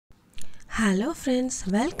Hello friends,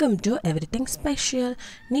 welcome to Everything Special.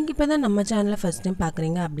 நீங்க இப்பதான் நம்ம சேனலை ஃபர்ஸ்ட் டைம்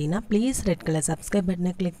பார்க்குறீங்க அப்படின்னா ப்ளீஸ் ரெட் கலர் சப்ஸ்கிரைப்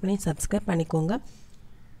பட்டனை கிளிக் பண்ணி சப்ஸ்கிரைப் பண்ணிக்கோங்க.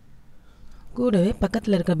 கூடவே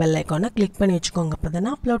பக்கத்தில் இருக்க பெல் ஐக்கானை கிளிக் பண்ணி வச்சுக்கோங்க. அப்போ தான்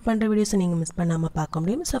நான் அப்லோட் பண்ணுற வீடியோஸை நீங்கள் மிஸ் பண்ணாமல் பார்க்க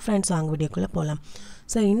முடியும். ஸோ ஃப்ரெண்ட்ஸ் வாங்க வீடியோக்குள்ளே போகலாம்.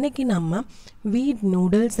 ஸோ இன்றைக்கி நம்ம வீட்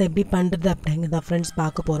நூடுல்ஸ் எப்படி பண்ணுறது அப்படிங்கிறத ஃப்ரெண்ட்ஸ்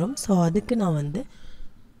பார்க்க போகிறோம். ஸோ அதுக்கு நான்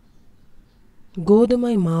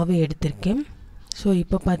கோதுமை மாவு எடுத்திருக்கேன். ஸோ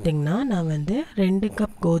இப்போ பார்த்திங்கன்னா நான் 2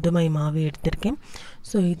 கப் கோதுமை மாவு எடுத்திருக்கேன்.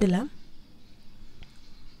 ஸோ இதில்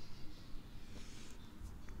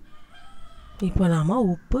இப்போ நாம்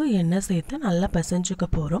உப்பு எண்ணெய் சேர்த்து நல்லா பிசைஞ்சுக்க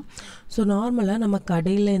போகிறோம். ஸோ நார்மலாக நம்ம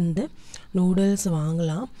கடையிலேருந்து நூடுல்ஸ்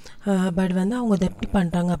வாங்கலாம், பட் அவங்க அதை எப்படி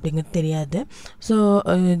பண்ணுறாங்க அப்படிங்கிறது தெரியாது. ஸோ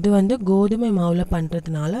இது கோதுமை மாவில்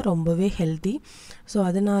பண்ணுறதுனால ரொம்பவே ஹெல்த்தி. ஸோ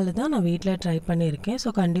அதனால தான் நான் வீட்டில் ட்ரை பண்ணியிருக்கேன்.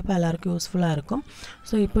 ஸோ கண்டிப்பாக எல்லாருக்கும் யூஸ்ஃபுல்லாக இருக்கும்.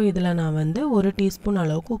 ஸோ இப்போ இதில் நான் 1 டீஸ்பூன்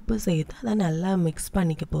அளவுக்கு உப்பு சேர்த்து அதை நல்லா மிக்ஸ்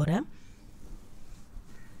பண்ணிக்க போகிறேன்.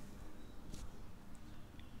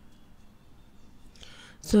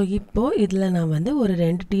 ஸோ இப்போது இதில் நான் ஒரு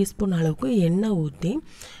 2 டீஸ்பூன் அளவுக்கு எண்ணெய் ஊற்றி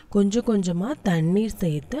கொஞ்சம் கொஞ்சமாக தண்ணீர்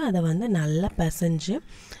சேர்த்து அதை நல்லா பிசைஞ்சு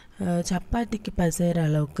சப்பாத்திக்கு பிசைகிற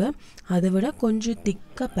அளவுக்கு அதை விட கொஞ்சம்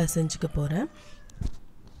திக்காக பிசைஞ்சிக்க போகிறேன்.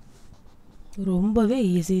 ரொம்பவே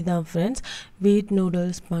ஈஸி தான் ஃப்ரெண்ட்ஸ் வீட்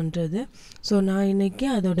நூடுல்ஸ் பண்ணுறது. ஸோ நான் இன்றைக்கி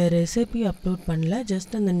அதோட ரெசிபி அப்லோட் பண்ணல,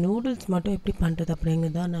 ஜஸ்ட் அந்த நூடுல்ஸ் மட்டும் எப்படி பண்ணுறது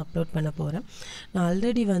அப்படிங்கிறத நான் அப்லோட் பண்ண போகிறேன். நான்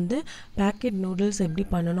ஆல்ரெடி பேக்கெட் நூடுல்ஸ் எப்படி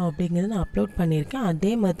பண்ணணும் அப்படிங்கிறத நான் அப்லோட் பண்ணியிருக்கேன்.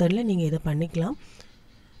 அதே மெத்தடில் நீங்கள் இதை பண்ணிக்கலாம்.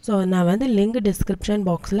 ஸோ நான் லிங்க் டிஸ்கிரிப்ஷன்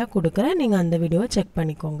பாக்ஸில் கொடுக்குறேன், நீங்கள் அந்த வீடியோவை செக்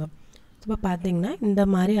பண்ணிக்கோங்க. இப்போ பார்த்திங்கன்னா இந்த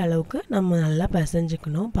மாதிரி அளவுக்கு நம்ம நல்லா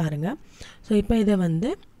பிசைஞ்சிக்கணும் பாருங்கள். ஸோ இப்போ இதை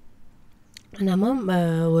நம்ம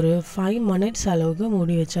ஒரு 5 மினிட்ஸ் அளவுக்கு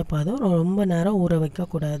மூடி வச்சா போதும். ரொம்ப நேரம் ஊற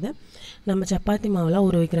வைக்கக்கூடாது. நம்ம சப்பாத்தி மாவுலாம்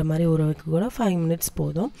ஊற வைக்கிற மாதிரி ஊற வைக்கக்கூட 5 மினிட்ஸ்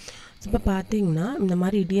போதும். இப்போ பார்த்திங்கன்னா இந்த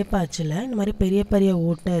மாதிரி இடியப்ப அச்சில் இந்த மாதிரி பெரிய பெரிய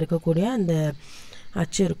ஓட்டை இருக்கக்கூடிய அந்த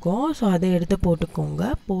அச்சு இருக்கும். ஸோ அதை எடுத்து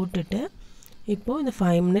போட்டுக்கோங்க. போட்டுட்டு இப்போது இந்த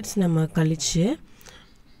 5 மினிட்ஸ் நம்ம கழித்து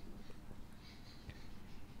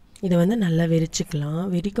இதை நல்லா விரிச்சிக்கலாம்.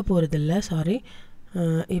 விரிக்க போகிறதில்ல, சாரி.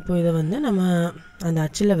 இப்போ இதை நம்ம அந்த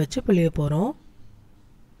அச்சில் வச்சு புளிய போகிறோம்.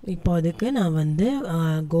 இப்போ அதுக்கு நான்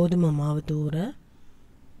கோதுமை மாவு தூறேன்.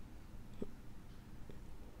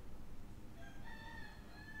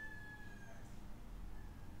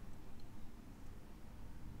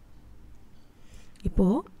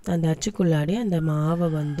 இப்போது அந்த அச்சுக்குள்ளாடி அந்த மாவை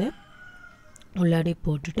உள்ளாடி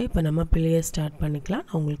போட்டுட்டு இப்போ நம்ம பிள்ளையை ஸ்டார்ட் பண்ணிக்கலாம்.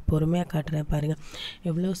 நான் உங்களுக்கு பொறுமையாக காட்டுறேன் பாருங்கள்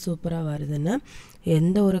எவ்வளோ சூப்பராக வருதுன்னு.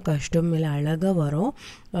 எந்த ஒரு கஷ்டமும் இல்லை, அழகாக வரும்.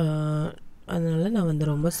 அதனால்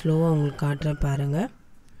நான் ரொம்ப ஸ்லோவாக உங்களுக்கு காட்டுறேன் பாருங்கள்.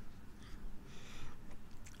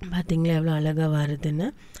 பார்த்திங்களா எவ்வளோ அழகாக வருதுன்னு.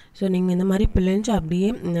 ஸோ நீங்கள் இந்த மாதிரி பிழிஞ்சு அப்படியே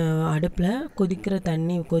அடுப்பில் கொதிக்கிற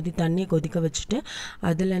தண்ணியை கொதிக்க வச்சுட்டு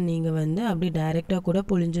அதில் நீங்கள் அப்படியே டைரெக்டாக கூட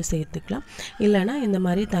புழிஞ்சு சேர்த்துக்கலாம். இல்லைனா இந்த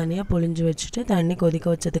மாதிரி தனியாக புழிஞ்சு வச்சுட்டு தண்ணி கொதிக்க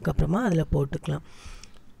வச்சதுக்கப்புறமா அதில் போட்டுக்கலாம்.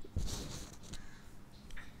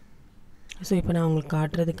 ஸோ இப்போ நான் உங்களுக்கு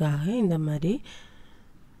காட்டுறதுக்காக இந்த மாதிரி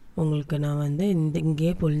உங்களுக்கு நான்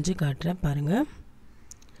இங்கேயே புழிஞ்சு காட்டுறேன் பாருங்கள்.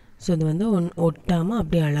 ஸோ இது ஒட்டாமல்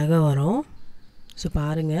அப்படியே அழகாக வரும். ஸோ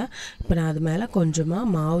பாருங்கள், இப்போ நான் அது மேலே கொஞ்சமாக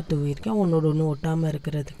மாவு தூவியிருக்கேன் ஒன்றோட ஒன்று ஒட்டாமல்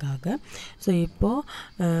இருக்கிறதுக்காக. ஸோ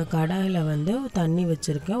இப்போது கடாயில் தண்ணி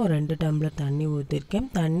வச்சுருக்கேன். ஒரு 2 டம்ளர் தண்ணி ஊற்றிருக்கேன்.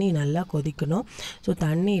 தண்ணி நல்லா கொதிக்கணும். ஸோ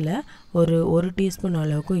தண்ணியில் ஒரு டீஸ்பூன்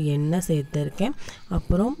அளவுக்கு எண்ணெய் சேர்த்துருக்கேன்.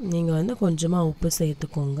 அப்புறம் நீங்கள் கொஞ்சமாக உப்பு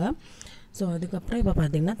சேர்த்துக்கோங்க. ஸோ அதுக்கப்புறம் இப்போ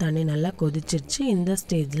பார்த்திங்கன்னா தண்ணி நல்லா கொதிச்சிருச்சு. இந்த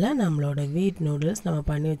ஸ்டேஜில் நம்மளோட வீட் நூடுல்ஸ் நம்ம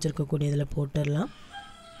பண்ணி வச்சுருக்கக்கூடியதில் போட்டுடலாம்.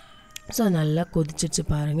 ஸோ நல்லா கொதிச்சிச்சு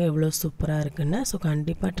பாருங்கள் எவ்வளோ சூப்பராக இருக்குன்னு. ஸோ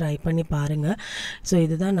கண்டிப்பாக ட்ரை பண்ணி பாருங்கள். ஸோ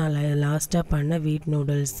இதுதான் நான் லாஸ்ட்டாக பண்ண வீட்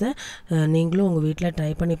நூடுல்ஸு. நீங்களும் உங்கள் வீட்டில் ட்ரை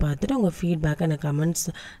பண்ணி பார்த்துட்டு உங்கள் ஃபீட்பேக்கை எனக்கு கமெண்ட்ஸ்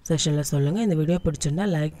செஷனில் சொல்லுங்கள். இந்த வீடியோ பிடிச்சிருந்தா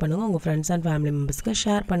லைக் பண்ணுங்கள், உங்கள் ஃப்ரெண்ட்ஸ் அண்ட் ஃபேமிலி மெம்பர்ஸ்க்கு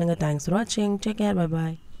ஷேர் பண்ணுங்கள். தேங்க்ஸ் ஃபார் வாட்சிங். Take care, bye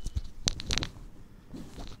bye.